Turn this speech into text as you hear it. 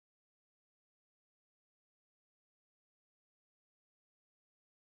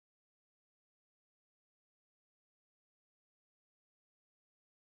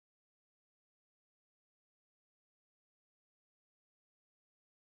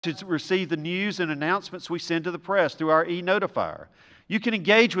to receive the news and announcements we send to the press through our e-notifier. You can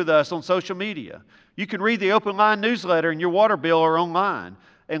engage with us on social media. You can read the Open Line newsletter in your water bill or online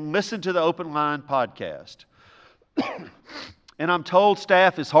and listen to the Open Line podcast. And I'm told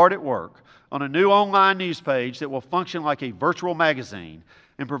staff is hard at work on a new online news page that will function like a virtual magazine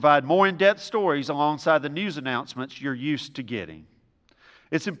and provide more in-depth stories alongside the news announcements you're used to getting.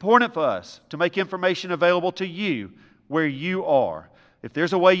 It's important for us to make information available to you where you are. If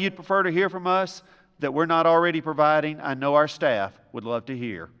there's a way you'd prefer to hear from us that we're not already providing, I know our staff would love to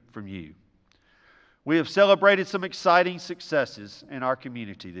hear from you. We have celebrated some exciting successes in our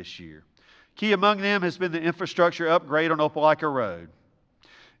community this year. Key among them has been the infrastructure upgrade on Opelika Road.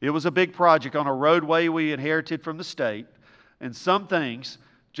 It was a big project on a roadway we inherited from the state, and some things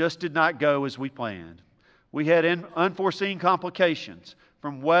just did not go as we planned. We had unforeseen complications,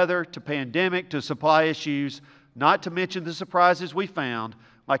 from weather to pandemic to supply issues, not to mention the surprises we found,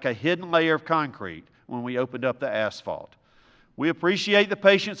 like a hidden layer of concrete when we opened up the asphalt. We appreciate the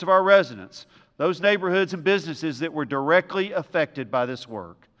patience of our residents, those neighborhoods and businesses that were directly affected by this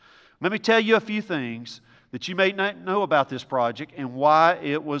work. Let me tell you a few things that you may not know about this project and why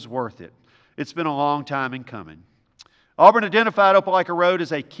it was worth it. It's been a long time in coming. Auburn identified Opelika Road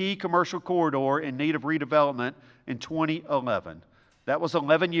as a key commercial corridor in need of redevelopment in 2011. That was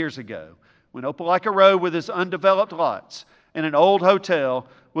 11 years ago, when Opelika Road with its undeveloped lots and an old hotel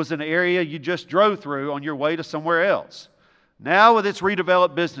was an area you just drove through on your way to somewhere else. Now with its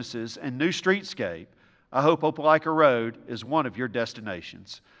redeveloped businesses and new streetscape, I hope Opelika Road is one of your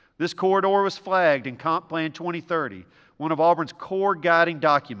destinations. This corridor was flagged in Comp Plan 2030, one of Auburn's core guiding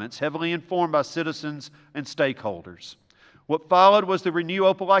documents, heavily informed by citizens and stakeholders. What followed was the Renew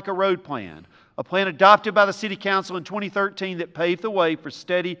Opelika Road Plan, a plan adopted by the City Council in 2013 that paved the way for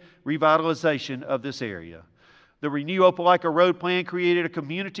steady revitalization of this area. The Renew Opelika Road Plan created a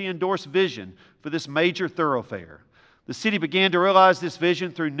community-endorsed vision for this major thoroughfare. The city began to realize this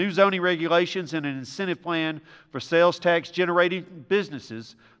vision through new zoning regulations and an incentive plan for sales tax generating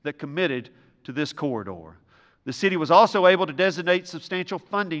businesses that committed to this corridor. The city was also able to designate substantial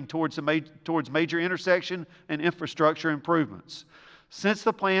funding towards major intersection and infrastructure improvements. Since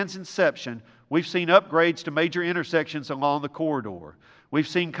the plan's inception, we've seen upgrades to major intersections along the corridor. We've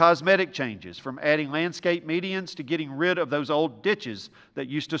seen cosmetic changes, from adding landscape medians to getting rid of those old ditches that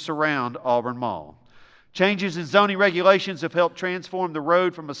used to surround Auburn Mall. Changes in zoning regulations have helped transform the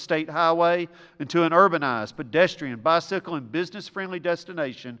road from a state highway into an urbanized, pedestrian, bicycle, and business-friendly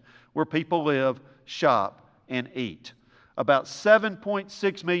destination where people live, shop, and eat. About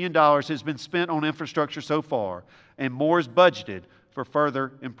 $7.6 million has been spent on infrastructure so far, and more is budgeted for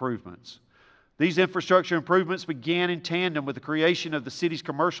further improvements. These infrastructure improvements began in tandem with the creation of the city's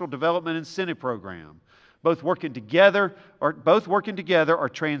Commercial Development Incentive Program. Both working together are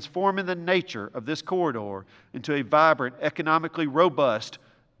transforming the nature of this corridor into a vibrant, economically robust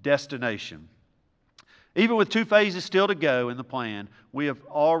destination. Even with 2 phases still to go in the plan, we have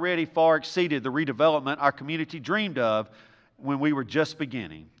already far exceeded the redevelopment our community dreamed of when we were just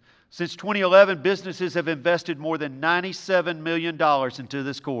beginning. Since 2011, businesses have invested more than $97 million into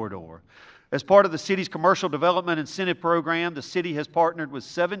this corridor. As part of the city's Commercial Development Incentive Program, the city has partnered with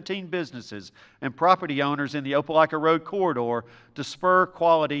 17 businesses and property owners in the Opelika Road corridor to spur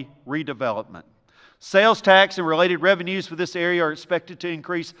quality redevelopment. Sales tax and related revenues for this area are expected to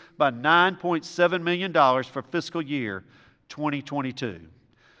increase by $9.7 million for fiscal year 2022.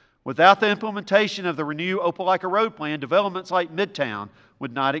 Without the implementation of the Renew Opelika Road Plan, developments like Midtown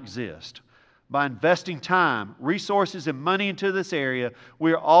would not exist. By investing time, resources, and money into this area,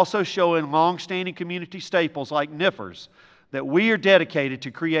 we are also showing long-standing community staples like Niffers that we are dedicated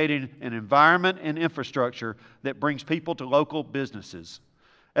to creating an environment and infrastructure that brings people to local businesses.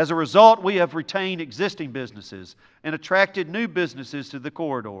 As a result, we have retained existing businesses and attracted new businesses to the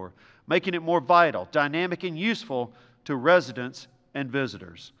corridor, making it more vital, dynamic, and useful to residents and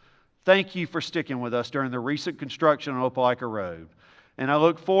visitors. Thank you for sticking with us during the recent construction on Opelika Road, and I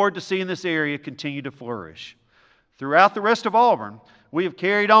look forward to seeing this area continue to flourish. Throughout the rest of Auburn, we have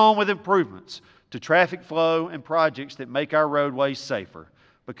carried on with improvements to traffic flow and projects that make our roadways safer,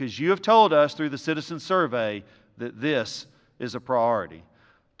 because you have told us through the citizen survey that this is a priority.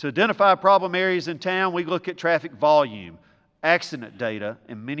 To identify problem areas in town, we look at traffic volume, accident data,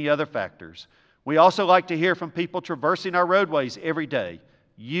 and many other factors. We also like to hear from people traversing our roadways every day,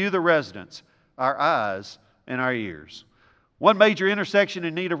 you, the residents, our eyes and our ears. One major intersection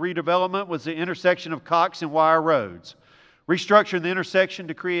in need of redevelopment was the intersection of Cox and Wire Roads. Restructuring the intersection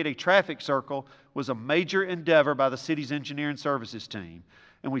to create a traffic circle was a major endeavor by the city's engineering services team,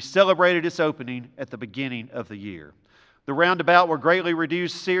 and we celebrated its opening at the beginning of the year. The roundabout will greatly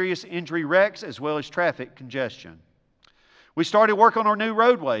reduce serious injury wrecks as well as traffic congestion. We started work on our new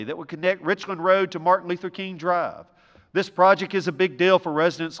roadway that will connect Richland Road to Martin Luther King Drive. This project is a big deal for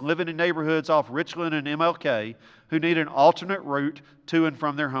residents living in neighborhoods off Richland and MLK who need an alternate route to and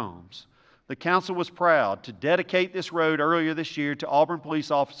from their homes. The council was proud to dedicate this road earlier this year to Auburn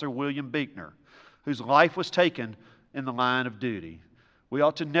police officer William Beekner, whose life was taken in the line of duty. We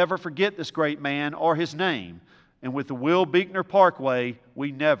ought to never forget this great man or his name, and with the Will Beekner Parkway,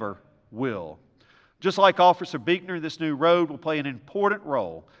 we never will. Just like Officer Beekner, this new road will play an important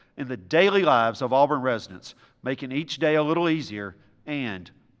role in the daily lives of Auburn residents, making each day a little easier and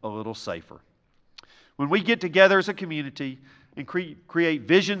a little safer. When we get together as a community and create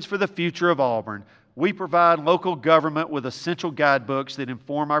visions for the future of Auburn, we provide local government with essential guidebooks that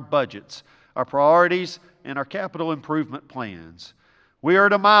inform our budgets, our priorities, and our capital improvement plans. We are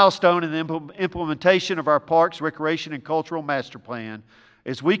at a milestone in the implementation of our Parks, Recreation, and Cultural Master Plan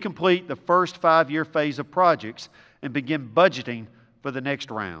as we complete the first 5-year phase of projects and begin budgeting for the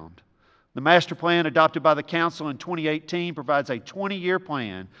next round. The master plan adopted by the council in 2018 provides a 20-year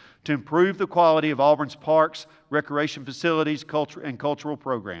plan to improve the quality of Auburn's parks, recreation facilities, and cultural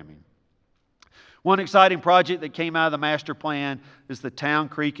programming. One exciting project that came out of the master plan is the Town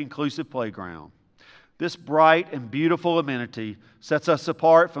Creek Inclusive Playground. This bright and beautiful amenity sets us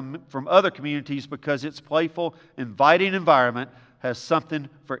apart from other communities because its playful, inviting environment has something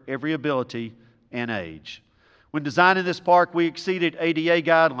for every ability and age. When designing this park, we exceeded ADA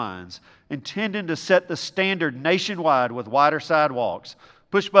guidelines, intending to set the standard nationwide with wider sidewalks,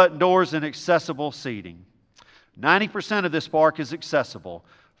 push-button doors, and accessible seating. 90% of this park is accessible,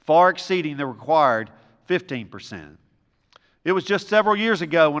 far exceeding the required 15%. It was just several years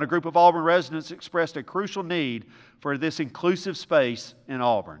ago when a group of Auburn residents expressed a crucial need for this inclusive space in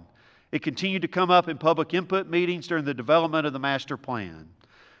Auburn. It continued to come up in public input meetings during the development of the master plan.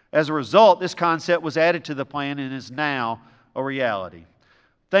 As a result, this concept was added to the plan and is now a reality.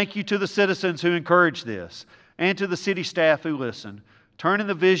 Thank you to the citizens who encouraged this and to the city staff who listened, turning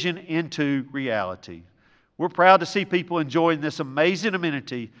the vision into reality. We're proud to see people enjoying this amazing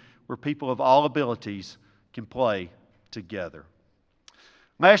amenity where people of all abilities can play together.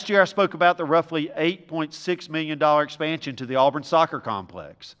 Last year, I spoke about the roughly $8.6 million expansion to the Auburn Soccer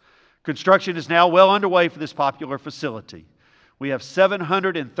Complex. Construction is now well underway for this popular facility. We have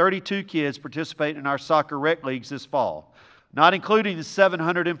 732 kids participating in our soccer rec leagues this fall, not including the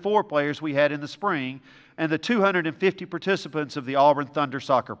 704 players we had in the spring and the 250 participants of the Auburn Thunder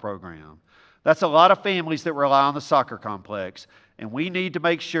soccer program. That's a lot of families that rely on the soccer complex, and we need to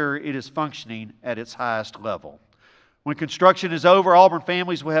make sure it is functioning at its highest level. When construction is over, Auburn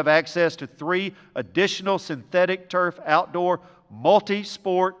families will have access to 3 additional synthetic turf outdoor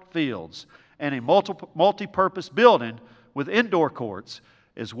multi-sport fields and a multi-purpose building with indoor courts,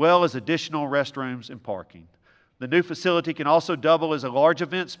 as well as additional restrooms and parking. The new facility can also double as a large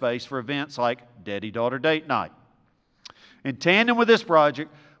event space for events like Daddy-Daughter Date Night. In tandem with this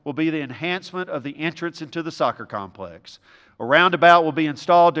project will be the enhancement of the entrance into the soccer complex. A roundabout will be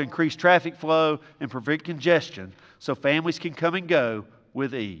installed to increase traffic flow and prevent congestion so families can come and go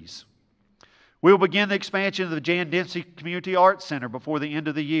with ease. We will begin the expansion of the Jan Dempsey Community Arts Center before the end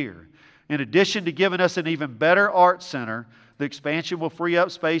of the year. In addition to giving us an even better arts center, the expansion will free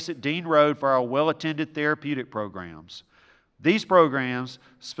up space at Dean Road for our well-attended therapeutic programs. These programs,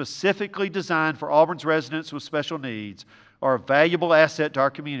 specifically designed for Auburn's residents with special needs, are a valuable asset to our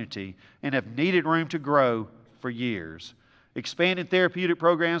community and have needed room to grow for years. Expanded therapeutic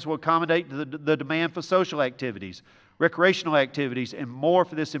programs will accommodate the demand for social activities, recreational activities, and more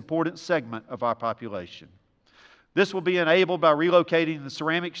for this important segment of our population. This will be enabled by relocating the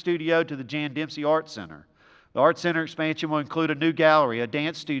ceramic studio to the Jan Dempsey Arts Center. The Arts Center expansion will include a new gallery, a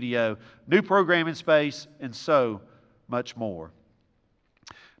dance studio, new programming space, and so much more.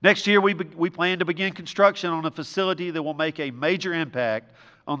 Next year, we plan to begin construction on a facility that will make a major impact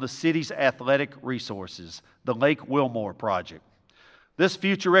on the city's athletic resources, the Lake Wilmore Project. This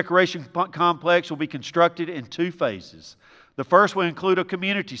future recreation complex will be constructed in 2 phases. The first will include a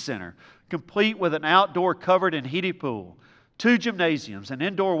community center, complete with an outdoor covered and heated pool, 2 gymnasiums, an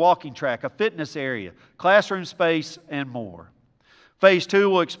indoor walking track, a fitness area, classroom space, and more. Phase 2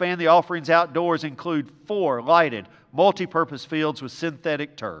 will expand the offerings outdoors, include 4 lighted, multi-purpose fields with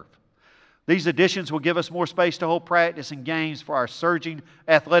synthetic turf. These additions will give us more space to hold practice and games for our surging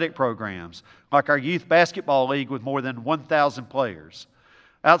athletic programs, like our youth basketball league with more than 1,000 players.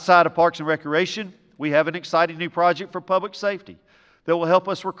 Outside of Parks and Recreation, we have an exciting new project for public safety that will help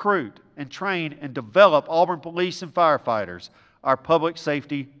us recruit and train and develop Auburn police and firefighters, our Public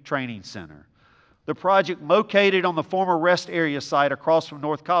Safety Training Center. The project, located on the former rest area site across from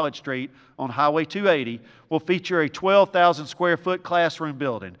North College Street on Highway 280, will feature a 12,000 square foot classroom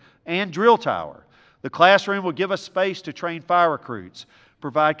building and drill tower. The classroom will give us space to train fire recruits,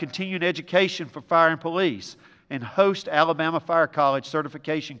 provide continuing education for fire and police, and host Alabama Fire College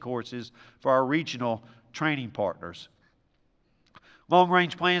certification courses for our regional training partners.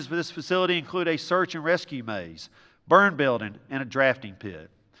 Long-range plans for this facility include a search and rescue maze, burn building, and a drafting pit.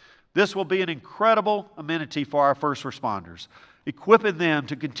 This will be an incredible amenity for our first responders, equipping them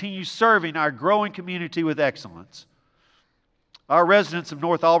to continue serving our growing community with excellence. Our residents of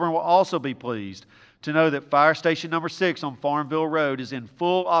North Auburn will also be pleased to know that Fire Station Number 6 on Farmville Road is in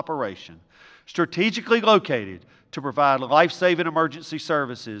full operation, strategically located to provide life-saving emergency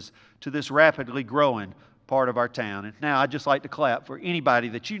services to this rapidly growing part of our town. And now I'd just like to clap for anybody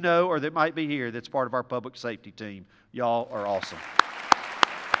that you know or that might be here that's part of our public safety team. Y'all are awesome.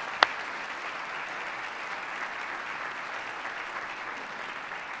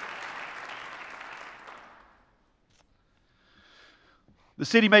 The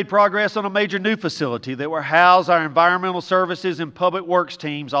city made progress on a major new facility that will house our environmental services and public works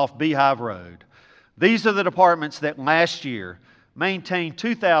teams off Beehive Road. These are the departments that last year maintained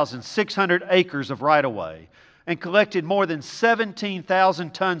 2,600 acres of right-of-way and collected more than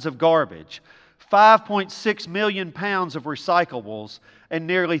 17,000 tons of garbage, 5.6 million pounds of recyclables, and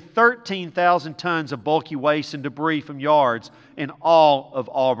nearly 13,000 tons of bulky waste and debris from yards in all of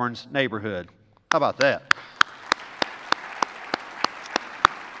Auburn's neighborhood. How about that?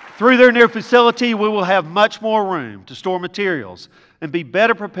 Through their new facility, we will have much more room to store materials and be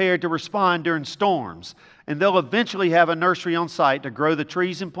better prepared to respond during storms. And they'll eventually have a nursery on site to grow the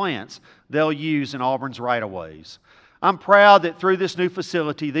trees and plants they'll use in Auburn's right-of-ways. I'm proud that through this new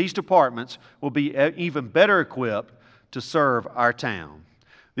facility, these departments will be even better equipped to serve our town.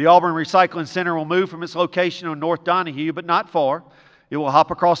 The Auburn Recycling Center will move from its location on North Donahue, but not far. It will hop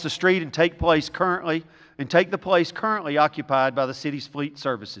across the street and take the place currently occupied by the city's fleet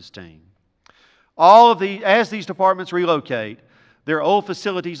services team. As these departments relocate, their old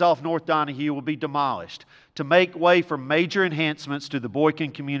facilities off North Donahue will be demolished to make way for major enhancements to the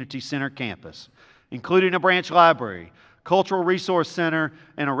Boykin Community Center campus, including a branch library, cultural resource center,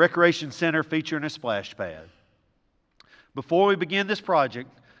 and a recreation center featuring a splash pad. Before we begin this project,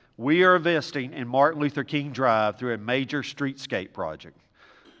 we are investing in Martin Luther King Drive through a major streetscape project.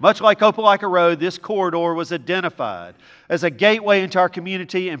 Much like Opelika Road, this corridor was identified as a gateway into our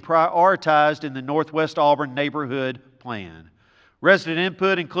community and prioritized in the Northwest Auburn Neighborhood Plan. Resident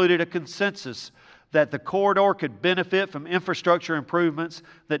input included a consensus that the corridor could benefit from infrastructure improvements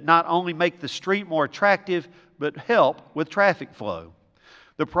that not only make the street more attractive, but help with traffic flow.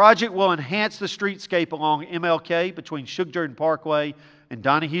 The project will enhance the streetscape along MLK between Shug Jordan Parkway and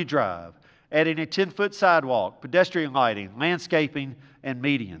Donahue Drive, adding a 10-foot sidewalk, pedestrian lighting, landscaping, and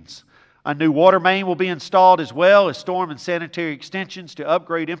medians. A new water main will be installed as well as storm and sanitary extensions to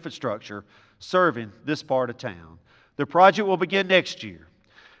upgrade infrastructure serving this part of town. The project will begin next year.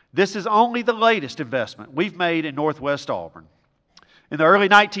 This is only the latest investment we've made in Northwest Auburn. In the early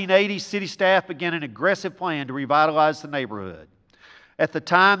 1980s, city staff began an aggressive plan to revitalize the neighborhood. At the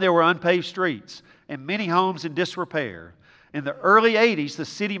time, there were unpaved streets and many homes in disrepair. In the early 80s, the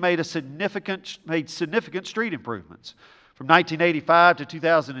city made significant street improvements. From 1985 to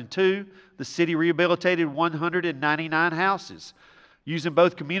 2002, the city rehabilitated 199 houses. Using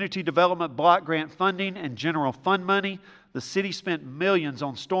both community development block grant funding and general fund money, the city spent millions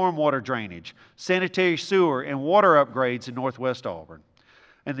on stormwater drainage, sanitary sewer, and water upgrades in Northwest Auburn.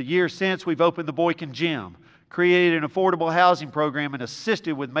 In the years since, we've opened the Boykin Gym, created an affordable housing program, and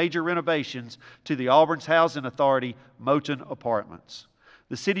assisted with major renovations to the Auburn's Housing Authority Moton Apartments.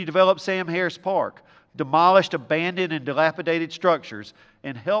 The city developed Sam Harris Park, demolished abandoned and dilapidated structures,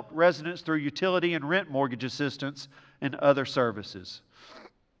 and helped residents through utility and rent mortgage assistance and other services.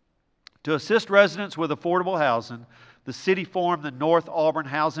 To assist residents with affordable housing, the city formed the North Auburn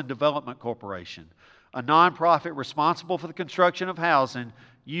Housing Development Corporation, a nonprofit responsible for the construction of housing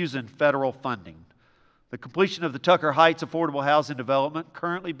using federal funding. The completion of the Tucker Heights affordable housing development,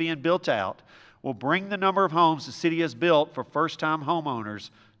 currently being built out, will bring the number of homes the city has built for first-time homeowners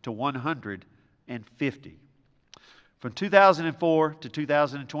to 150. From 2004 to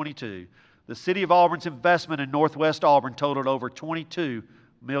 2022, the City of Auburn's investment in Northwest Auburn totaled over $22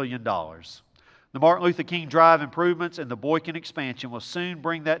 million. The Martin Luther King Drive improvements and the Boykin expansion will soon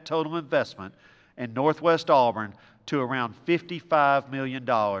bring that total investment in Northwest Auburn to around $55 million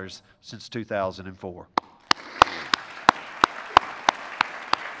since 2004.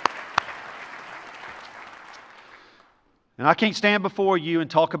 And I can't stand before you and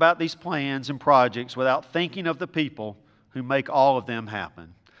talk about these plans and projects without thinking of the people who make all of them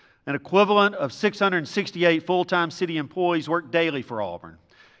happen. An equivalent of 668 full-time city employees work daily for Auburn.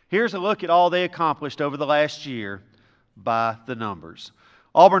 Here's a look at all they accomplished over the last year by the numbers.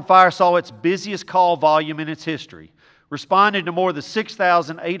 Auburn Fire saw its busiest call volume in its history, responding to more than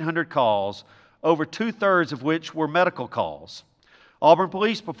 6,800 calls, over two-thirds of which were medical calls. Auburn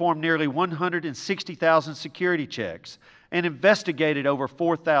Police performed nearly 160,000 security checks and investigated over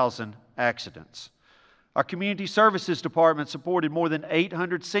 4,000 accidents. Our Community Services Department supported more than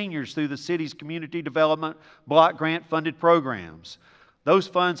 800 seniors through the city's Community Development Block Grant funded programs. Those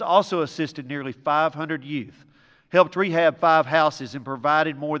funds also assisted nearly 500 youth, helped rehab 5 houses, and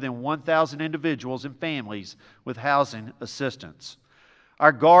provided more than 1,000 individuals and families with housing assistance.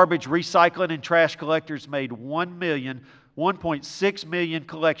 Our garbage, recycling, and trash collectors made 1.6 million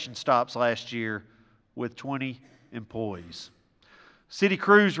collection stops last year with 20 employees. City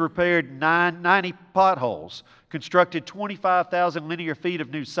crews repaired 90 potholes, constructed 25,000 linear feet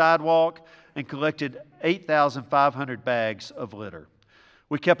of new sidewalk, and collected 8,500 bags of litter.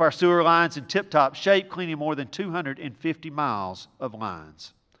 We kept our sewer lines in tip-top shape, cleaning more than 250 miles of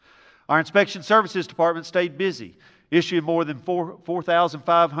lines. Our Inspection Services Department stayed busy, issuing more than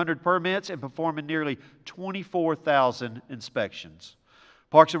 4,500 permits and performing nearly 24,000 inspections.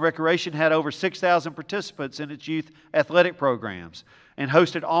 Parks and Recreation had over 6,000 participants in its youth athletic programs and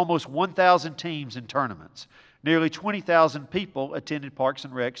hosted almost 1,000 teams and tournaments. Nearly 20,000 people attended Parks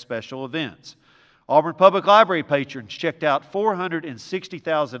and Rec special events. Auburn Public Library patrons checked out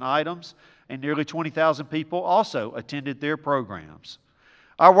 460,000 items, and nearly 20,000 people also attended their programs.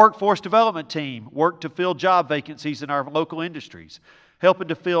 Our Workforce Development team worked to fill job vacancies in our local industries, helping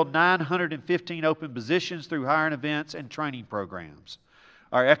to fill 915 open positions through hiring events and training programs.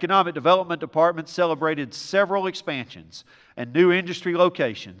 Our Economic Development Department celebrated several expansions and new industry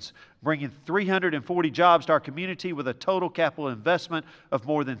locations, bringing 340 jobs to our community with a total capital investment of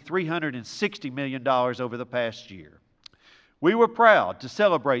more than $360 million over the past year. We were proud to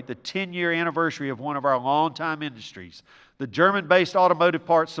celebrate the 10-year anniversary of one of our longtime industries, the German-based automotive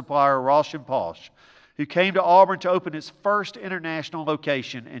parts supplier Roche & Posch, who came to Auburn to open its first international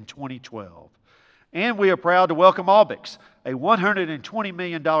location in 2012. And we are proud to welcome Aubix, a $120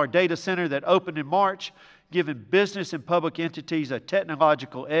 million data center that opened in March, giving business and public entities a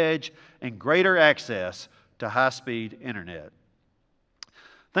technological edge and greater access to high-speed internet.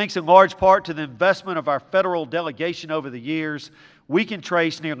 Thanks in large part to the investment of our federal delegation over the years, we can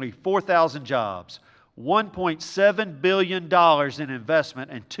trace nearly 4,000 jobs, $1.7 billion in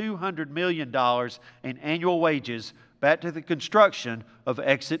investment, and $200 million in annual wages back to the construction of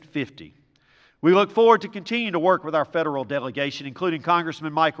Exit 50. We look forward to continuing to work with our federal delegation, including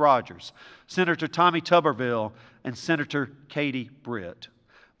Congressman Mike Rogers, Senator Tommy Tuberville, and Senator Katie Britt.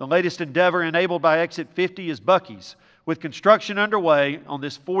 The latest endeavor enabled by Exit 50 is Buc-ee's, with construction underway on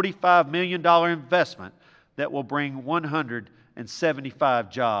this $45 million investment that will bring 175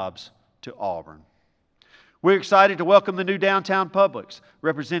 jobs to Auburn. We're excited to welcome the new downtown Publix,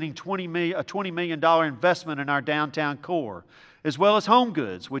 representing a $20 million investment in our downtown core, as well as Home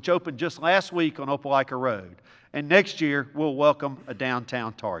Goods, which opened just last week on Opelika Road. And next year, we'll welcome a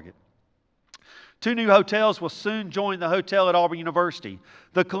downtown Target. 2 new hotels will soon join the hotel at Auburn University,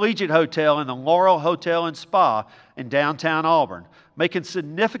 the Collegiate Hotel and the Laurel Hotel and Spa in downtown Auburn, making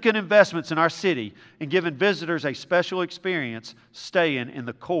significant investments in our city and giving visitors a special experience staying in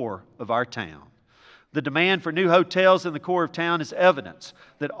the core of our town. The demand for new hotels in the core of town is evidence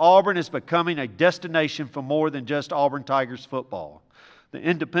that Auburn is becoming a destination for more than just Auburn Tigers football. The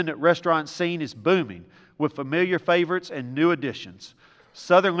independent restaurant scene is booming with familiar favorites and new additions.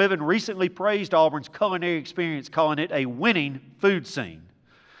 Southern Living recently praised Auburn's culinary experience, calling it a winning food scene.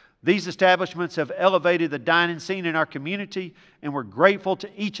 These establishments have elevated the dining scene in our community, and we're grateful to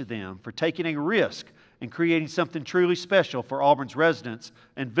each of them for taking a risk and creating something truly special for Auburn's residents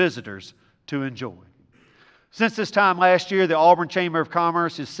and visitors to enjoy. Since this time last year, the Auburn Chamber of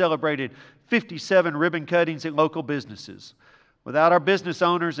Commerce has celebrated 57 ribbon cuttings at local businesses. Without our business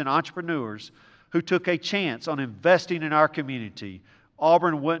owners and entrepreneurs who took a chance on investing in our community,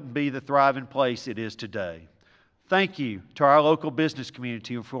 Auburn wouldn't be the thriving place it is today. Thank you to our local business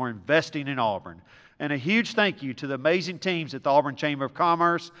community for investing in Auburn. And a huge thank you to the amazing teams at the Auburn Chamber of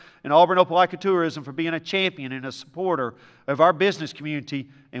Commerce and Auburn Opelika Tourism for being a champion and a supporter of our business community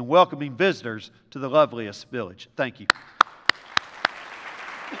and welcoming visitors to the loveliest village. Thank you.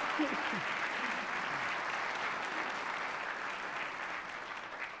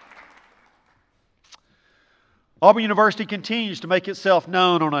 Auburn University continues to make itself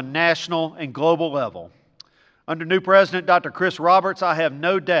known on a national and global level. Under new president, Dr. Chris Roberts, I have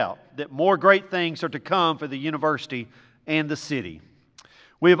no doubt that more great things are to come for the university and the city.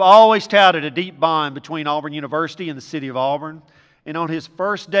 We have always touted a deep bond between Auburn University and the city of Auburn, and on his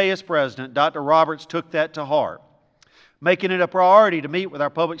first day as president, Dr. Roberts took that to heart, making it a priority to meet with our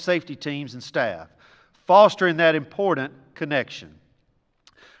public safety teams and staff, fostering that important connection.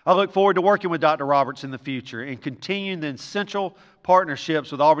 I look forward to working with Dr. Roberts in the future and continuing the essential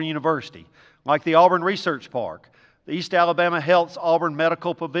partnerships with Auburn University, like the Auburn Research Park, the East Alabama Health's Auburn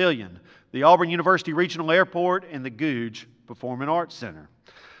Medical Pavilion, the Auburn University Regional Airport, and the Gogue Performing Arts Center.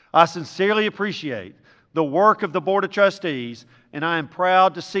 I sincerely appreciate the work of the Board of Trustees, and I am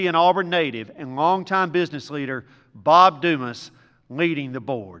proud to see an Auburn native and longtime business leader, Bob Dumas, leading the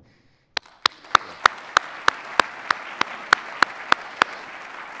board.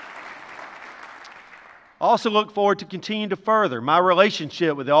 I also look forward to continuing to further my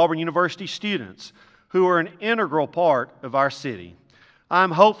relationship with the Auburn University students, who are an integral part of our city. I am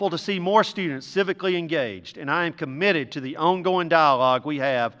hopeful to see more students civically engaged, and I am committed to the ongoing dialogue we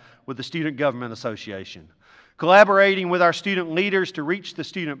have with the Student Government Association, collaborating with our student leaders to reach the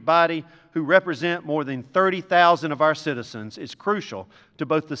student body who represent more than 30,000 of our citizens is crucial to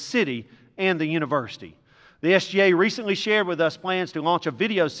both the city and the university. The SGA recently shared with us plans to launch a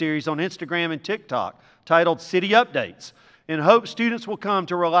video series on Instagram and TikTok titled City Updates, and hope students will come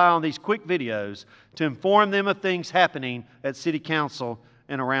to rely on these quick videos to inform them of things happening at City Council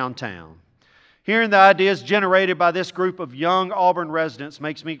and around town. Hearing the ideas generated by this group of young Auburn residents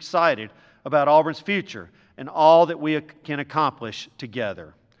makes me excited about Auburn's future and all that we can accomplish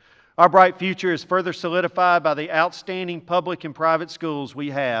together. Our bright future is further solidified by the outstanding public and private schools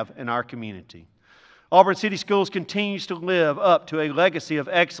we have in our community. Auburn City Schools continues to live up to a legacy of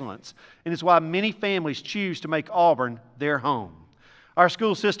excellence, and is why many families choose to make Auburn their home. Our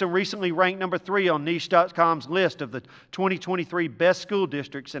school system recently ranked number 3 on Niche.com's list of the 2023 best school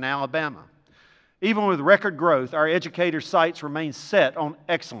districts in Alabama. Even with record growth, our educators' sights remain set on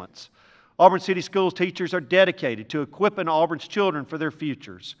excellence. Auburn City Schools teachers are dedicated to equipping Auburn's children for their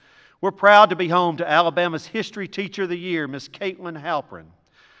futures. We're proud to be home to Alabama's History Teacher of the Year, Miss Caitlin Halprin.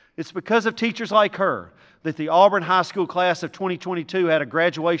 It's because of teachers like her that the Auburn High School class of 2022 had a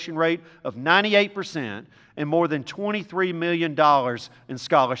graduation rate of 98% and more than $23 million in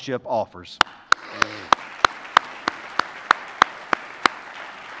scholarship offers.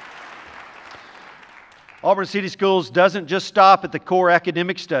 Auburn City Schools doesn't just stop at the core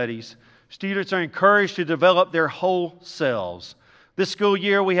academic studies. Students are encouraged to develop their whole selves. This school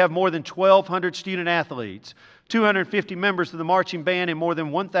year, we have more than 1,200 student athletes, 250 members of the marching band, and more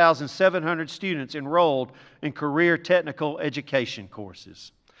than 1,700 students enrolled in career technical education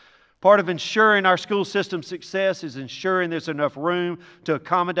courses. Part of ensuring our school system's success is ensuring there's enough room to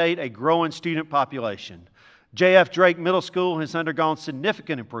accommodate a growing student population. J.F. Drake Middle School has undergone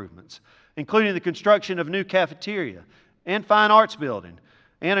significant improvements, including the construction of a new cafeteria and fine arts building,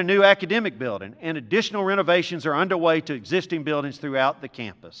 and a new academic building, and additional renovations are underway to existing buildings throughout the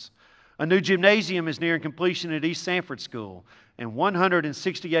campus. A new gymnasium is nearing completion at East Sanford School, and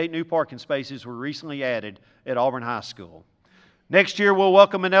 168 new parking spaces were recently added at Auburn High School. Next year, we'll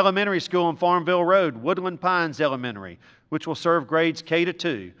welcome an elementary school on Farmville Road, Woodland Pines Elementary, which will serve grades K to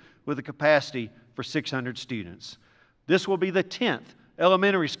 2 with a capacity for 600 students. This will be the 10th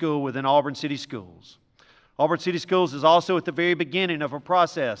elementary school within Auburn City Schools. Auburn City Schools is also at the very beginning of a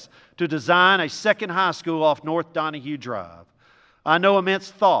process to design a second high school off North Donahue Drive. I know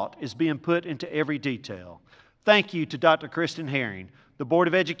immense thought is being put into every detail. Thank you to Dr. Kristen Herring, the Board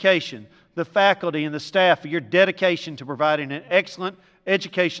of Education, the faculty, and the staff for your dedication to providing an excellent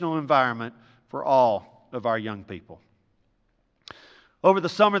educational environment for all of our young people. Over the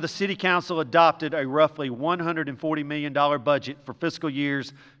summer, the City Council adopted a roughly $140 million budget for fiscal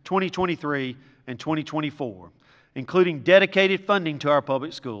years 2023 and 2024, including dedicated funding to our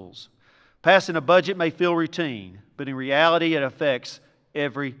public schools. Passing a budget may feel routine, but in reality it affects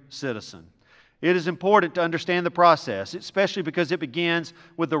every citizen. It is important to understand the process, especially because it begins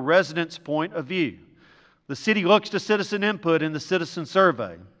with the resident's point of view. The city looks to citizen input in the citizen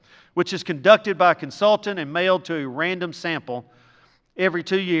survey, which is conducted by a consultant and mailed to a random sample every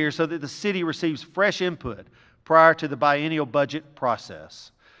 2 years so that the city receives fresh input prior to the biennial budget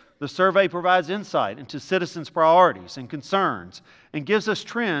process. The survey provides insight into citizens' priorities and concerns and gives us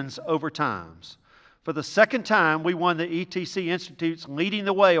trends over time. For the second time, we won the ETC Institute's Leading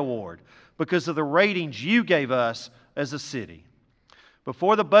the Way Award because of the ratings you gave us as a city.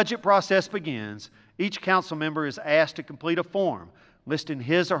 Before the budget process begins, each council member is asked to complete a form listing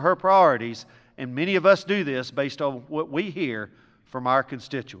his or her priorities, and many of us do this based on what we hear from our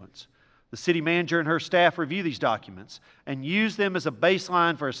constituents. The city manager and her staff review these documents and use them as a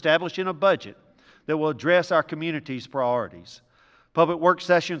baseline for establishing a budget that will address our community's priorities. Public work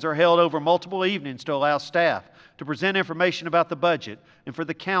sessions are held over multiple evenings to allow staff to present information about the budget and for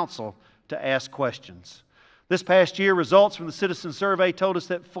the council to ask questions. This past year, results from the citizen survey told us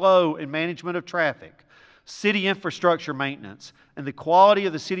that flow and management of traffic, city infrastructure maintenance, and the quality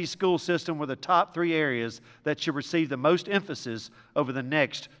of the city school system were the top 3 areas that should receive the most emphasis over the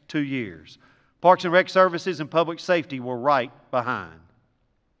next 2 years. Parks and Rec Services and Public Safety were right behind.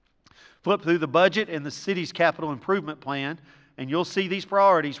 Flip through the budget and the city's capital improvement plan, and you'll see these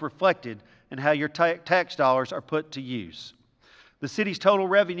priorities reflected in how your tax dollars are put to use. The city's total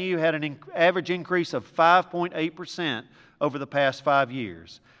revenue had an average increase of 5.8% over the past 5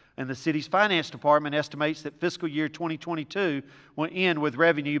 years. And the city's finance department estimates that fiscal year 2022 will end with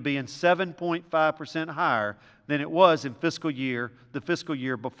revenue being 7.5% higher than it was in the fiscal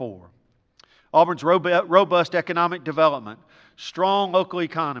year before. Auburn's robust economic development, strong local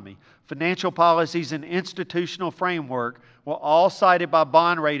economy, financial policies, and institutional framework were all cited by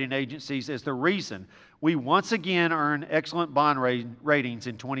bond rating agencies as the reason we once again earned excellent bond ratings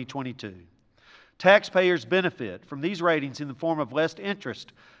in 2022. Taxpayers benefit from these ratings in the form of less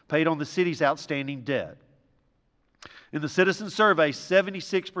interest paid on the city's outstanding debt. In the citizen survey,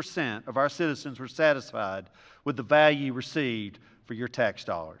 76% of our citizens were satisfied with the value received for your tax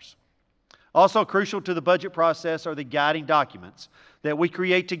dollars. Also crucial to the budget process are the guiding documents that we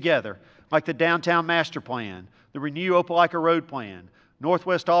create together, like the Downtown Master Plan, the Renew Opelika Road Plan,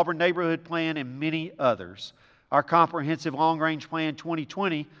 Northwest Auburn Neighborhood Plan, and many others. Our Comprehensive Long-Range Plan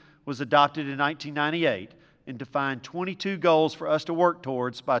 2020 was adopted in 1998 and defined 22 goals for us to work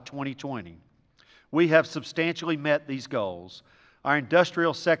towards by 2020. We have substantially met these goals. Our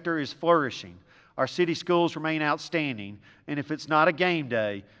industrial sector is flourishing. Our city schools remain outstanding. And if it's not a game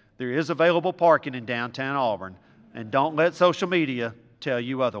day, there is available parking in downtown Auburn. And don't let social media tell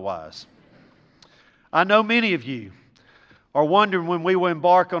you otherwise. I know many of you are wondering when we will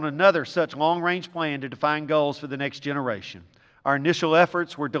embark on another such long-range plan to define goals for the next generation. Our initial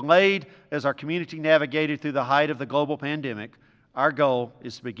efforts were delayed as our community navigated through the height of the global pandemic. Our goal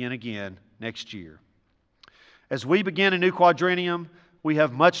is to begin again next year. As we begin a new quadrennium, we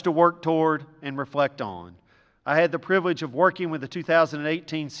have much to work toward and reflect on. I had the privilege of working with the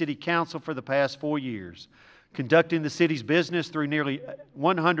 2018 City Council for the past 4 years, conducting the city's business through nearly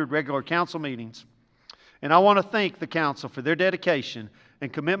 100 regular council meetings. And I want to thank the council for their dedication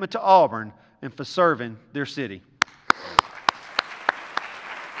and commitment to Auburn and for serving their city.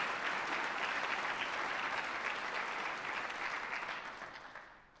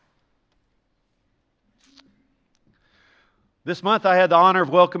 This month, I had the honor of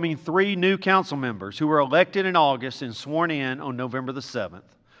welcoming 3 new council members who were elected in August and sworn in on November the 7th.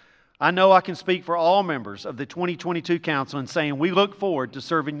 I know I can speak for all members of the 2022 council in saying we look forward to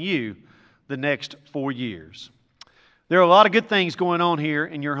serving you the next 4 years. There are a lot of good things going on here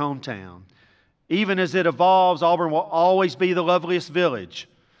in your hometown. Even as it evolves, Auburn will always be the loveliest village,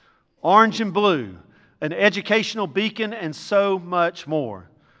 orange and blue, an educational beacon, and so much more.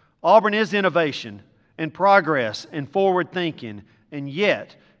 Auburn is innovation and progress and forward thinking, and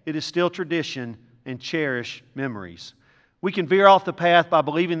yet it is still tradition and cherished memories. We can veer off the path by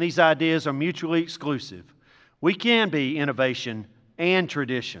believing these ideas are mutually exclusive. We can be innovation and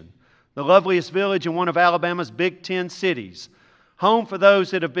tradition. The loveliest village in one of Alabama's Big Ten cities, home for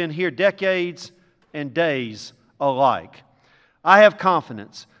those that have been here decades and days alike. I have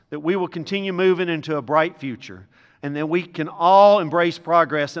confidence that we will continue moving into a bright future and that we can all embrace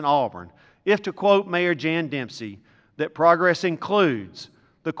progress in Auburn. If, to quote Mayor Jan Dempsey, that progress includes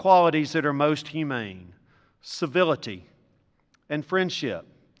the qualities that are most humane: civility and friendship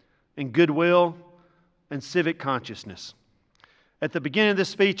and goodwill and civic consciousness. At the beginning of this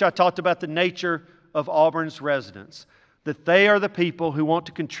speech, I talked about the nature of Auburn's residents, that they are the people who want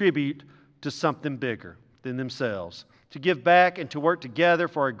to contribute to something bigger than themselves, to give back and to work together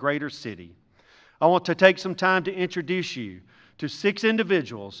for a greater city. I want to take some time to introduce you to 6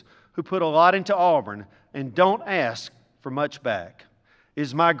 individuals who put a lot into Auburn and don't ask for much back. It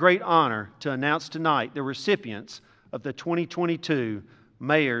is my great honor to announce tonight the recipients of the 2022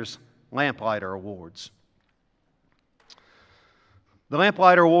 Mayor's Lamplighter Awards. The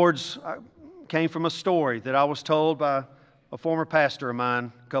Lamplighter Awards came from a story that I was told by a former pastor of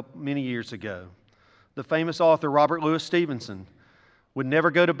mine many years ago. The famous author Robert Louis Stevenson would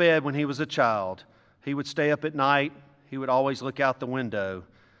never go to bed when he was a child. He would stay up at night. He would always look out the window.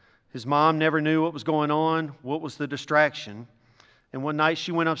 His mom never knew what was going on, what was the distraction. And one night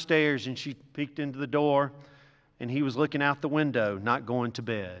she went upstairs and she peeked into the door and he was looking out the window, not going to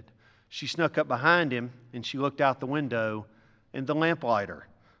bed. She snuck up behind him, and she looked out the window, and the lamplighter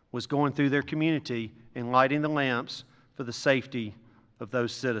was going through their community and lighting the lamps for the safety of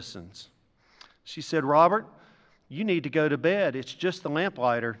those citizens. She said, "Robert, you need to go to bed. It's just the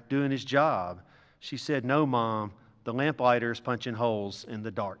lamplighter doing his job." She said, "No, Mom, the lamplighter is punching holes in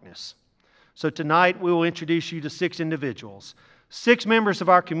the darkness." So tonight we will introduce you to 6 individuals, 6 members of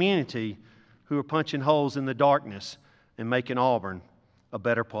our community who are punching holes in the darkness and making Auburn a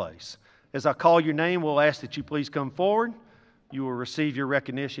better place. As I call your name, we'll ask that you please come forward. You will receive your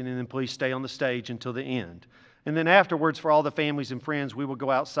recognition, and then please stay on the stage until the end. And then afterwards, for all the families and friends, we will go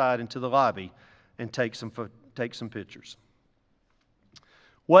outside into the lobby and take some pictures.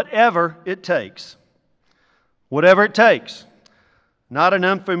 Whatever it takes. Whatever it takes. Not an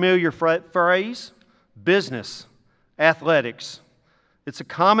unfamiliar phrase. Business, athletics. It's a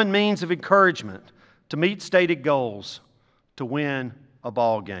common means of encouragement to meet stated goals, to win a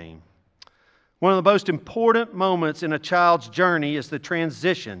ball game. One of the most important moments in a child's journey is the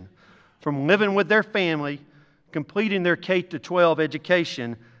transition from living with their family, completing their K-12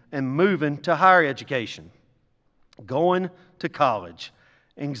 education, and moving to higher education, going to college,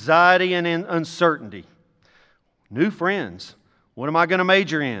 anxiety and uncertainty, new friends. What am I going to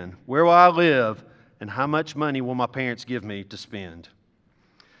major in? Where will I live? And how much money will my parents give me to spend?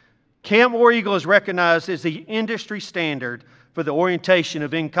 Camp War Eagle is recognized as the industry standard for the orientation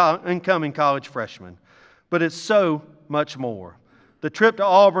of incoming college freshmen. But it's so much more. The trip to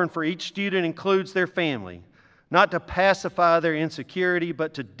Auburn for each student includes their family, not to pacify their insecurity,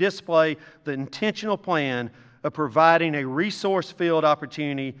 but to display the intentional plan of providing a resource-filled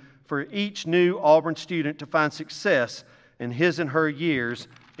opportunity for each new Auburn student to find success in his and her years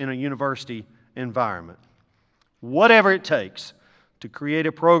in a university environment. Whatever it takes to create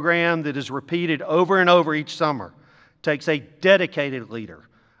a program that is repeated over and over each summer takes a dedicated leader,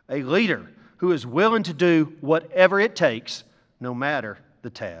 a leader who is willing to do whatever it takes, no matter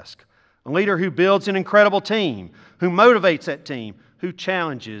the task. A leader who builds an incredible team, who motivates that team, who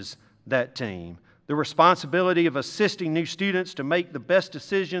challenges that team. The responsibility of assisting new students to make the best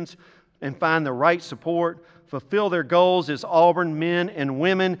decisions and find the right support, fulfill their goals as Auburn men and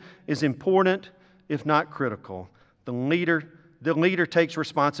women is important, if not critical. The leader takes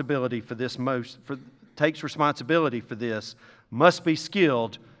responsibility for this must be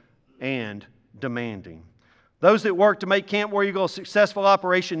skilled and demanding. Those that work to make Camp War Eagle a successful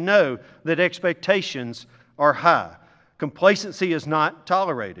operation know that expectations are high. Complacency is not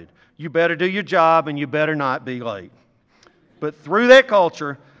tolerated. You better do your job and you better not be late. But through that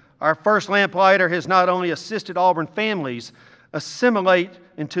culture, our first lamplighter has not only assisted Auburn families assimilate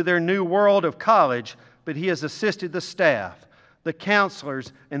into their new world of college, but he has assisted the staff, the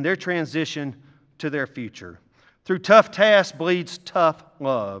counselors, in their transition to their future. Through tough tasks bleeds tough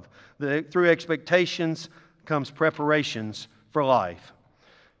love. Through expectations comes preparations for life.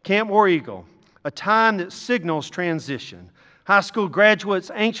 Camp War Eagle, a time that signals transition. High school graduates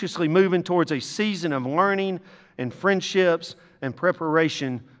anxiously moving towards a season of learning and friendships and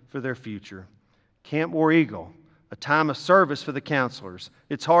preparation for their future. Camp War Eagle, a time of service for the counselors.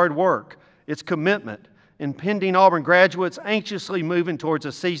 It's hard work. It's commitment. Impending Auburn graduates anxiously moving towards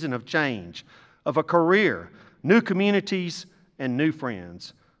a season of change, of a career, new communities, and new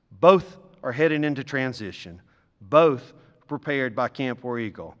friends. Both are heading into transition. Both prepared by Camp War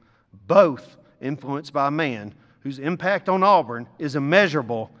Eagle. Both influenced by a man whose impact on Auburn is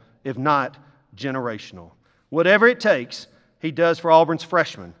immeasurable, if not generational. Whatever it takes, he does for Auburn's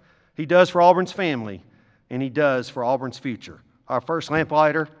freshmen. He does for Auburn's family, and he does for Auburn's future. Our first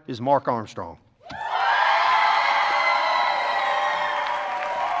lamplighter is Mark Armstrong.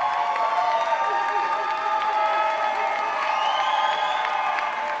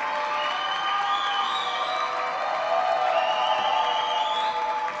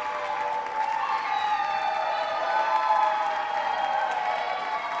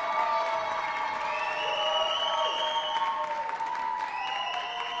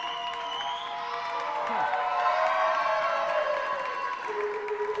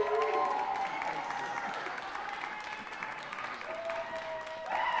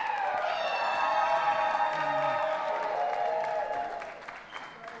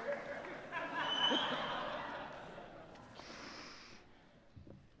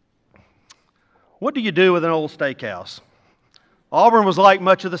 What do you do with an old steakhouse? Auburn was like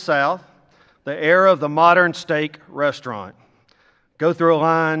much of the South, the era of the modern steak restaurant. Go through a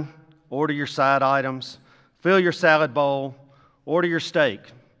line, order your side items, fill your salad bowl, order your steak.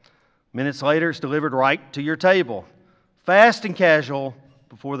 Minutes later, it's delivered right to your table. Fast and casual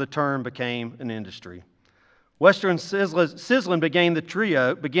before the term became an industry. Western Sizzlin began the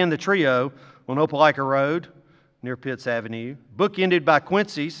trio on Opelika Road near Pitts Avenue, bookended by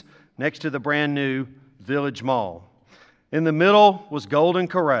Quincy's next to the brand new Village Mall. In the middle was Golden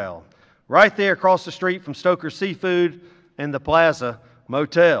Corral, right there across the street from Stoker's Seafood and the Plaza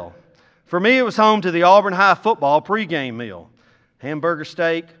Motel. For me, it was home to the Auburn High football pregame meal: hamburger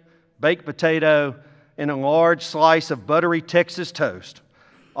steak, baked potato, and a large slice of buttery Texas toast,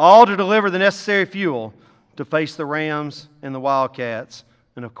 all to deliver the necessary fuel to face the Rams and the Wildcats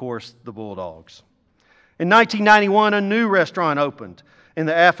and, of course, the Bulldogs. In 1991, a new restaurant opened in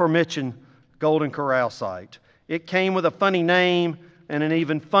the aforementioned Golden Corral site. It came with a funny name and an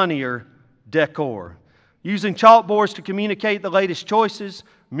even funnier decor. Using chalkboards to communicate the latest choices,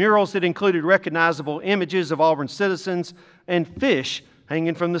 murals that included recognizable images of Auburn citizens, and fish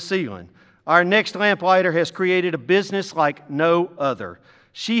hanging from the ceiling, our next lamplighter has created a business like no other.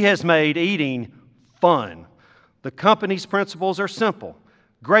 She has made eating fun. The company's principles are simple: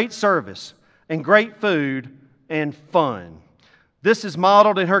 great service and great food and fun. This is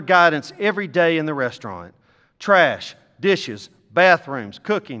modeled in her guidance every day in the restaurant. Trash, dishes, bathrooms,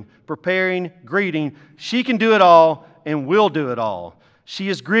 cooking, preparing, greeting. She can do it all and will do it all. She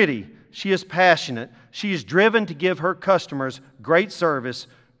is gritty. She is passionate. She is driven to give her customers great service,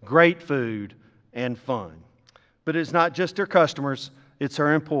 great food, and fun. But it's not just her customers, it's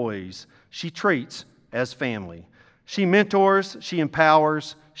her employees. She treats as family. She mentors, she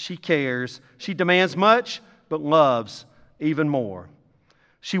empowers, she cares. She demands much, but loves even more.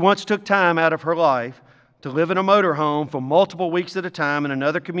 She once took time out of her life to live in a motorhome for multiple weeks at a time in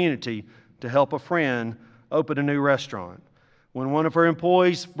another community to help a friend open a new restaurant. When one of her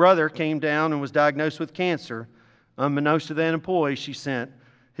employees' brother came down and was diagnosed with cancer, unbeknownst to that employee, she sent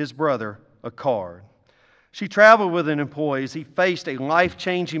his brother a card. She traveled with an employee as he faced a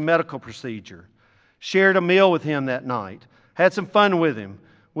life-changing medical procedure, shared a meal with him that night, had some fun with him,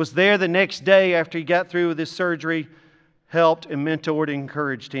 was there the next day after he got through with his surgery, helped and mentored and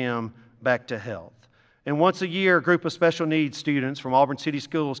encouraged him back to health. And once a year, a group of special needs students from Auburn City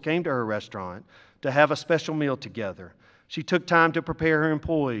Schools came to her restaurant to have a special meal together. She took time to prepare her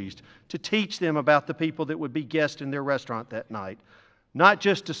employees, to teach them about the people that would be guests in their restaurant that night, not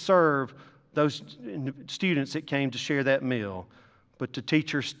just to serve those students that came to share that meal, but to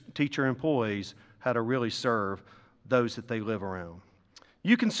teach her employees how to really serve those that they live around.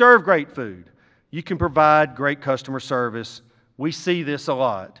 You can serve great food. You can provide great customer service. We see this a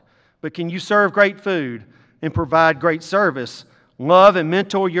lot. But can you serve great food and provide great service, love and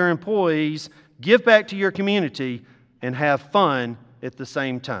mentor your employees, give back to your community, and have fun at the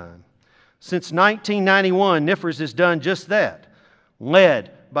same time? Since 1991, Niffers has done just that,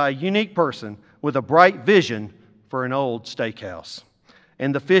 led by a unique person with a bright vision for an old steakhouse.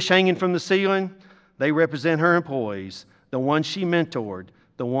 And the fish hanging from the ceiling, they represent her employees, the ones she mentored,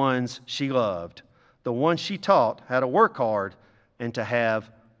 the ones she loved, the ones she taught how to work hard and to have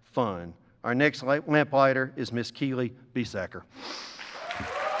fun. Our next lamplighter is Miss Keely Biesacker.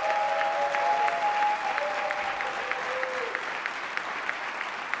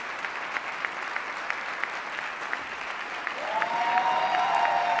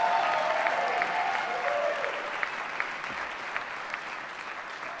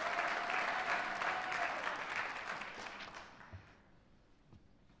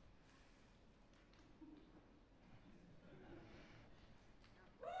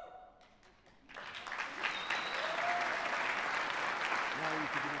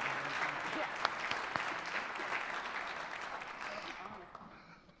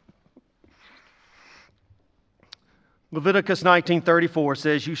 Leviticus 19:34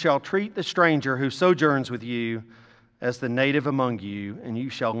 says, "You shall treat the stranger who sojourns with you as the native among you, and you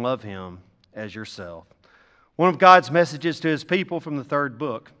shall love him as yourself." One of God's messages to His people from the third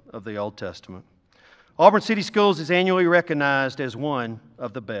book of the Old Testament. Auburn City Schools is annually recognized as one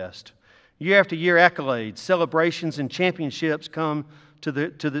of the best. Year after year, accolades, celebrations, and championships come to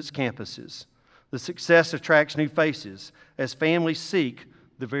its campuses. The success attracts new faces as families seek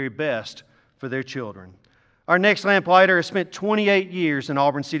the very best for their children. Our next lamplighter has spent 28 years in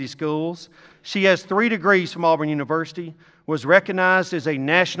Auburn City Schools. She has 3 degrees from Auburn University, was recognized as a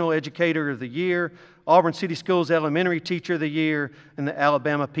National Educator of the Year, Auburn City Schools Elementary Teacher of the Year, and the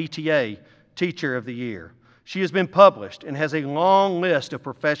Alabama PTA Teacher of the Year. She has been published and has a long list of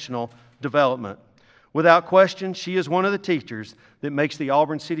professional development. Without question, she is one of the teachers that makes the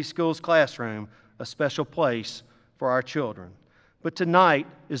Auburn City Schools classroom a special place for our children. But tonight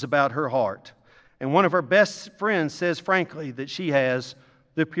is about her heart. And one of her best friends says frankly that she has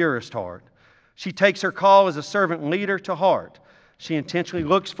the purest heart. She takes her call as a servant leader to heart. She intentionally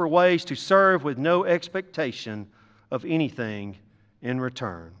looks for ways to serve with no expectation of anything in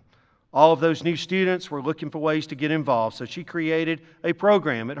return. All of those new students were looking for ways to get involved, so she created a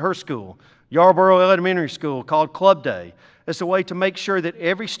program at her school, Yarborough Elementary School, called Club Day, as a way to make sure that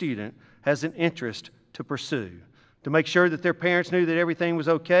every student has an interest to pursue. To make sure that their parents knew that everything was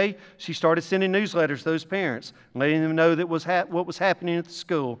okay, she started sending newsletters to those parents, letting them know that what was happening at the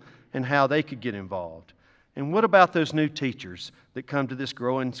school and how they could get involved. And what about those new teachers that come to this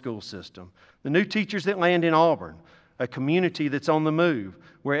growing school system? The new teachers that land in Auburn, a community that's on the move,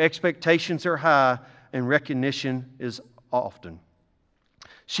 where expectations are high and recognition is often.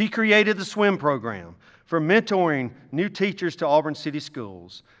 She created the swim program for mentoring new teachers to Auburn City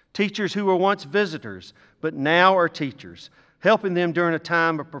Schools, teachers who were once visitors but now are teachers, helping them during a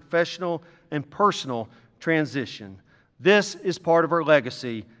time of professional and personal transition. This is part of her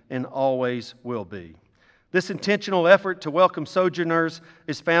legacy and always will be. This intentional effort to welcome sojourners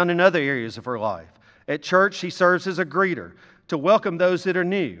is found in other areas of her life. At church, she serves as a greeter to welcome those that are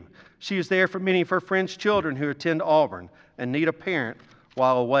new. She is there for many of her friends' children who attend Auburn and need a parent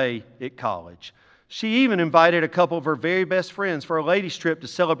while away at college. She even invited a couple of her very best friends for a ladies' trip to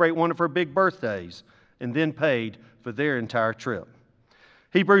celebrate one of her big birthdays and then paid for their entire trip.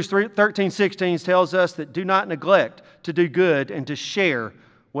 Hebrews 13:16 tells us that do not neglect to do good and to share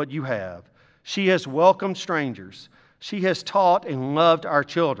what you have. She has welcomed strangers. She has taught and loved our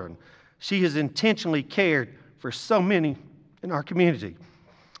children. She has intentionally cared for so many in our community.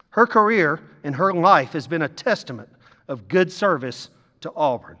 Her career and her life has been a testament of good service to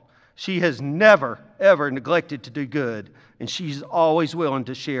Auburn. She has never, ever neglected to do good, and she's always willing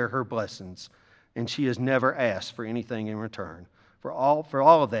to share her blessings. And she has never asked for anything in return. For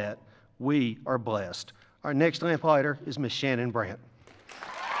all of that, we are blessed. Our next lamplighter is Miss Shannon Brandt.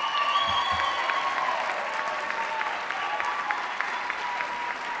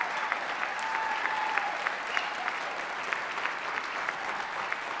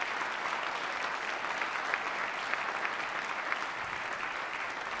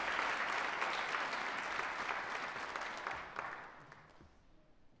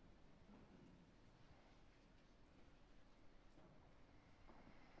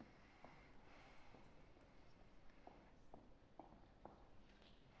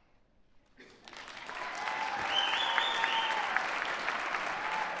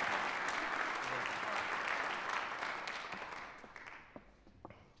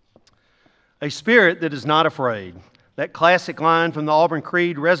 A spirit that is not afraid. That classic line from the Auburn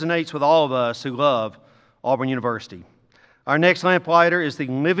Creed resonates with all of us who love Auburn University. Our next lamplighter is the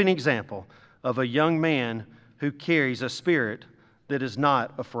living example of a young man who carries a spirit that is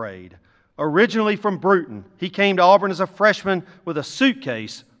not afraid. Originally from Bruton, he came to Auburn as a freshman with a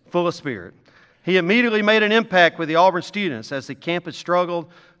suitcase full of spirit. He immediately made an impact with the Auburn students as the campus struggled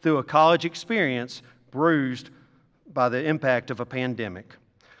through a college experience bruised by the impact of a pandemic.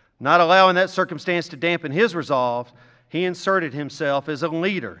 Not allowing that circumstance to dampen his resolve, he inserted himself as a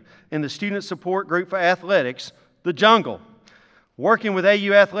leader in the student support group for athletics, the Jungle. Working with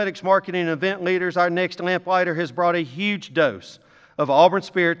AU athletics marketing and event leaders, our next lamplighter has brought a huge dose of Auburn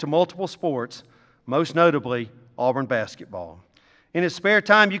spirit to multiple sports, most notably Auburn basketball. In his spare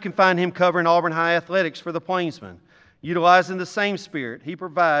time, you can find him covering Auburn High athletics for the Plainsmen. Utilizing the same spirit, he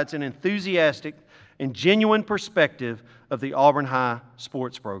provides an enthusiastic and genuine perspective of the Auburn High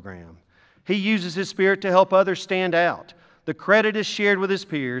sports program. He uses his spirit to help others stand out. The credit is shared with his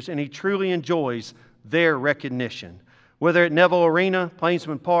peers, and he truly enjoys their recognition. Whether at Neville Arena,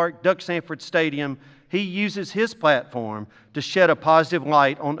 Plainsman Park, Duck Sanford Stadium, he uses his platform to shed a positive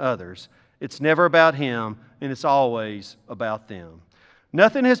light on others. It's never about him, and it's always about them.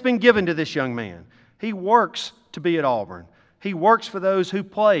 Nothing has been given to this young man. He works to be at Auburn. He works for those who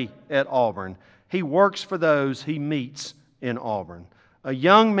play at Auburn. He works for those he meets in Auburn. A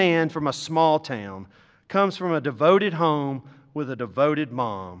young man from a small town comes from a devoted home with a devoted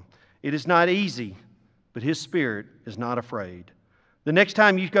mom. It is not easy, but his spirit is not afraid. The next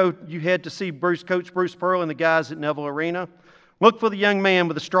time you head to see Coach Bruce Pearl and the guys at Neville Arena, look for the young man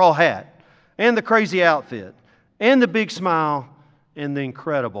with the straw hat and the crazy outfit and the big smile and the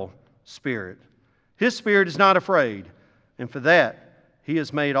incredible spirit. His spirit is not afraid, and for that, he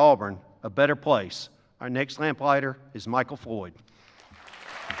has made Auburn a better place. Our next lamplighter is Michael Floyd.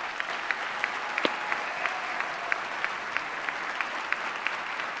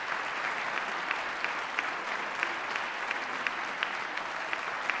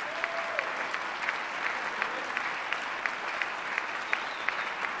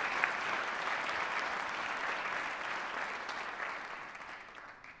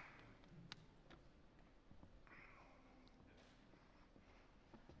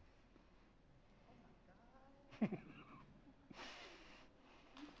 I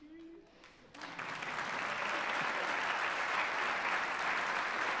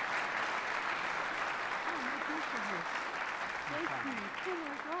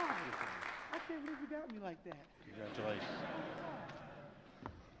can't believe you got me like that. Congratulations.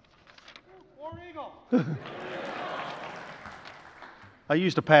 War Eagle. I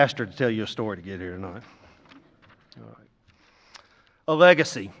used a pastor to tell you a story to get here tonight. All right. A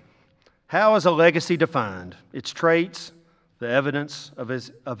legacy. How is a legacy defined? Its traits, the evidence of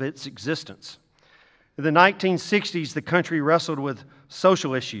its existence. In the 1960s, the country wrestled with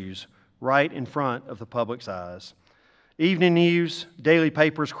social issues right in front of the public's eyes. Evening news, daily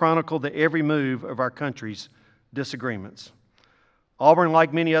papers chronicled the every move of our country's disagreements. Auburn,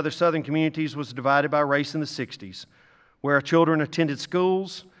 like many other southern communities, was divided by race in the 60s, where our children attended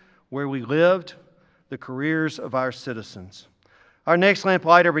schools, where we lived, the careers of our citizens. Our next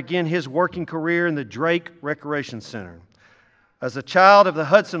lamplighter began his working career in the Drake Recreation Center. As a child of the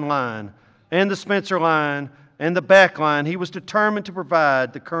Hudson Line and the Spencer Line and the Back Line, he was determined to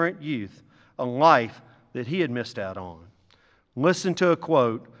provide the current youth a life that he had missed out on. Listen to a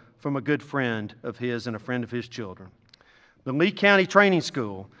quote from a good friend of his and a friend of his children. The Lee County Training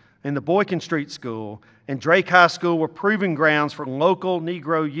School and the Boykin Street School and Drake High School were proving grounds for local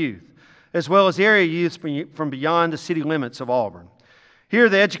Negro youth, as well as area youth from beyond the city limits of Auburn. Here,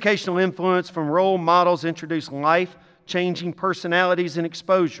 the educational influence from role models introduced life-changing personalities and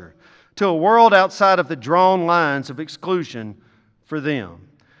exposure to a world outside of the drawn lines of exclusion for them.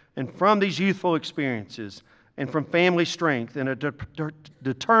 And from these youthful experiences, and from family strength and a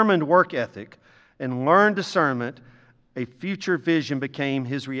determined work ethic and learned discernment, a future vision became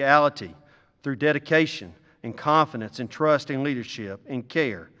his reality through dedication and confidence and trust and leadership and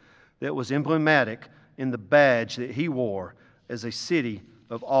care that was emblematic in the badge that he wore as a City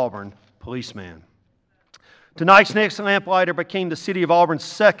of Auburn policeman. Tonight's next lamplighter became the City of Auburn's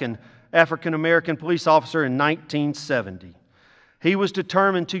second African-American police officer in 1970. He was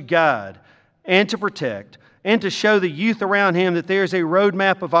determined to guide and to protect and to show the youth around him that there is a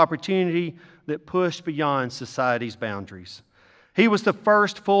roadmap of opportunity that pushed beyond society's boundaries. He was the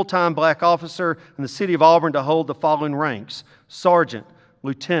first full-time black officer in the City of Auburn to hold the following ranks: sergeant,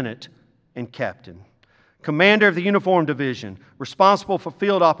 lieutenant, and captain. Commander of the Uniform Division, responsible for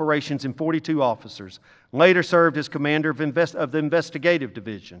field operations in 42 officers. Later served as commander of the Investigative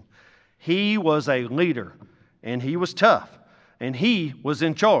Division. He was a leader, and he was tough, and he was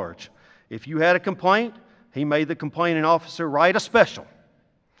in charge. If you had a complaint, he made the complaining officer write a special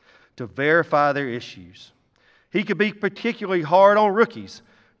to verify their issues. He could be particularly hard on rookies,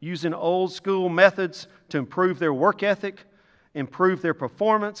 using old school methods to improve their work ethic, improve their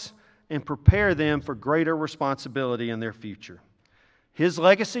performance, and prepare them for greater responsibility in their future. His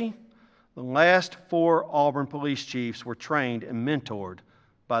legacy: the last 4 Auburn police chiefs were trained and mentored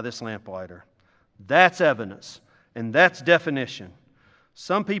by this lamplighter. That's evidence, and that's definition.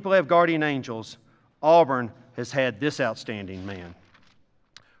 Some people have guardian angels. Auburn has had this outstanding man.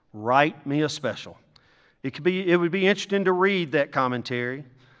 Write me a special. It would be interesting to read that commentary.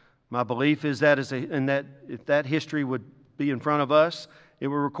 My belief is that if that history would be in front of us, it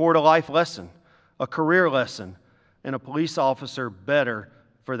would record a life lesson, a career lesson, and a police officer better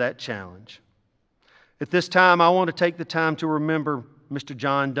for that challenge. At this time, I want to take the time to remember Mr.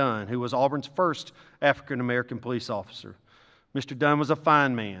 John Dunn, who was Auburn's first African-American police officer. Mr. Dunn was a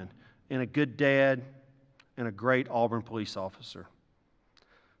fine man and a good dad and a great Auburn police officer.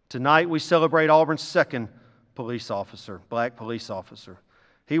 Tonight, we celebrate Auburn's second police officer, black police officer.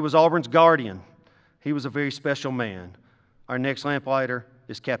 He was Auburn's guardian. He was a very special man. Our next lamplighter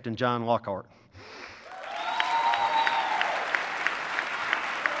is Captain John Lockhart.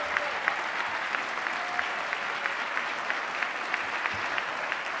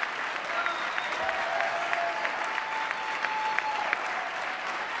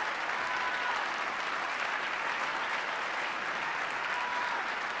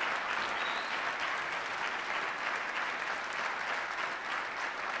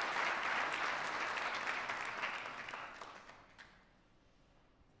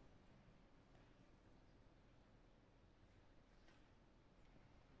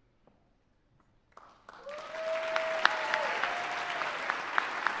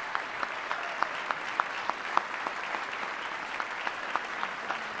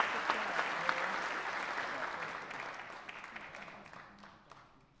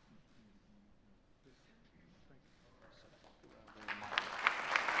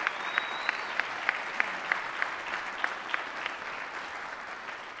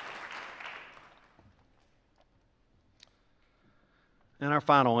 And our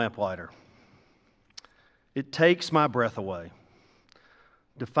final lamplighter. It takes my breath away.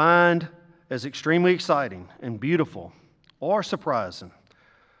 Defined as extremely exciting and beautiful or surprising,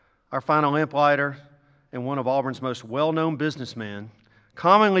 our final lamplighter and one of Auburn's most well-known businessmen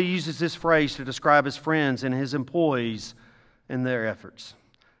commonly uses this phrase to describe his friends and his employees and their efforts.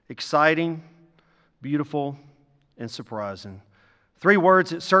 Exciting, beautiful, and surprising. 3 words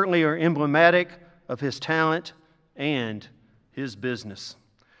that certainly are emblematic of his talent and his business.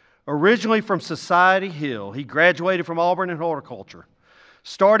 Originally from Society Hill, he graduated from Auburn in horticulture,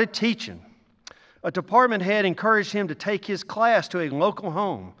 started teaching. A department head encouraged him to take his class to a local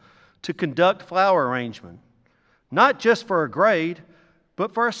home to conduct flower arrangement, not just for a grade,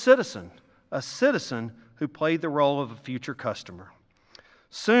 but for a citizen who played the role of a future customer.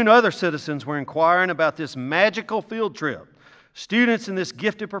 Soon other citizens were inquiring about this magical field trip, students and this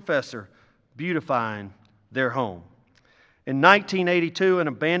gifted professor beautifying their home. In 1982, an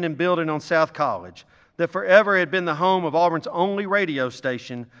abandoned building on South College that forever had been the home of Auburn's only radio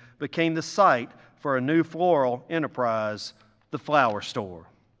station became the site for a new floral enterprise, the Flower Store.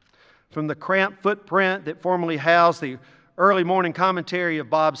 From the cramped footprint that formerly housed the early morning commentary of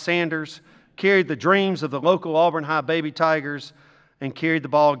Bob Sanders, carried the dreams of the local Auburn High Baby Tigers, and carried the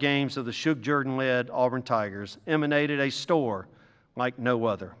ball games of the Shug Jordan-led Auburn Tigers, emanated a store like no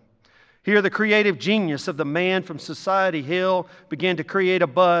other. Here, the creative genius of the man from Society Hill began to create a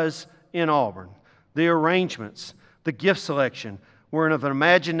buzz in Auburn. The arrangements, the gift selection were of an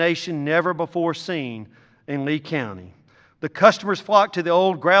imagination never before seen in Lee County. The customers flocked to the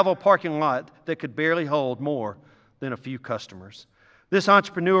old gravel parking lot that could barely hold more than a few customers. This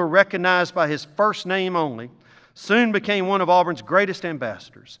entrepreneur, recognized by his first name only, soon became one of Auburn's greatest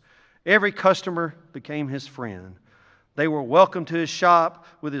ambassadors. Every customer became his friend. They were welcomed to his shop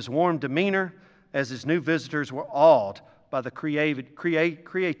with his warm demeanor, as his new visitors were awed by the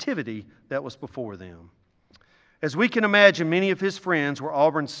creativity that was before them. As we can imagine, many of his friends were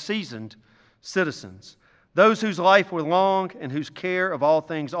Auburn's seasoned citizens, those whose life were long and whose care of all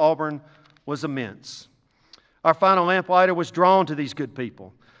things Auburn was immense. Our final lamplighter was drawn to these good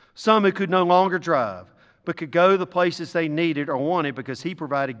people, some who could no longer drive, but could go the places they needed or wanted because he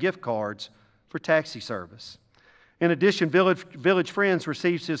provided gift cards for taxi service. In addition, Village Friends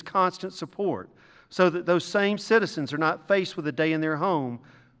receives his constant support so that those same citizens are not faced with a day in their home,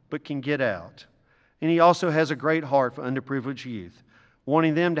 but can get out. And he also has a great heart for underprivileged youth,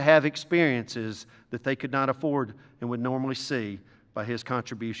 wanting them to have experiences that they could not afford and would normally see by his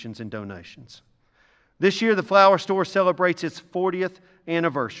contributions and donations. This year, the Flower Store celebrates its 40th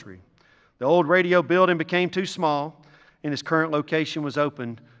anniversary. The old radio building became too small, and its current location was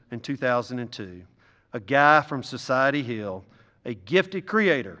opened in 2002. A guy from Society Hill, a gifted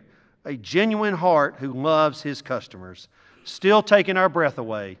creator, a genuine heart who loves his customers, still taking our breath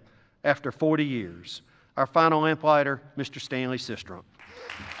away after 40 years. Our final lamplighter, Mr. Stanley Sistrunk.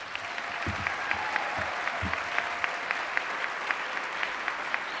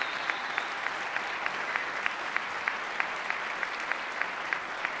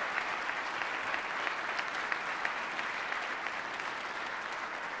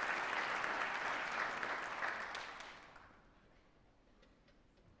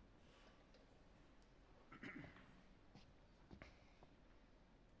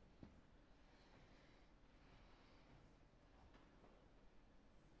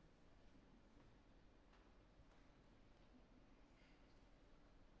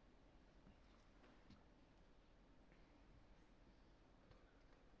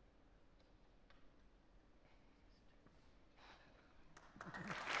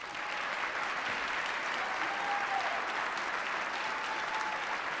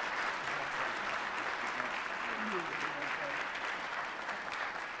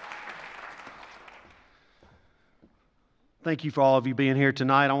 Thank you for all of you being here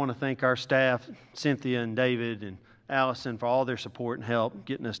tonight. I want to thank our staff, Cynthia and David and Allison, for all their support and help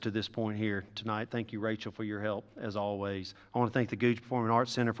getting us to this point here tonight. Thank you, Rachel, for your help, as always. I want to thank the Gogue Performing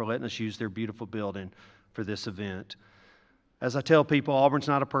Arts Center for letting us use their beautiful building for this event. As I tell people, Auburn's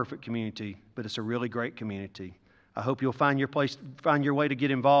not a perfect community, but it's a really great community. I hope you'll find your way to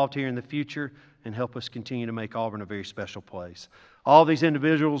get involved here in the future and help us continue to make Auburn a very special place. All these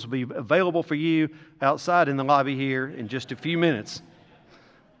individuals will be available for you outside in the lobby here in just a few minutes.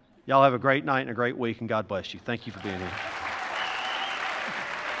 Y'all have a great night and a great week, and God bless you. Thank you for being here.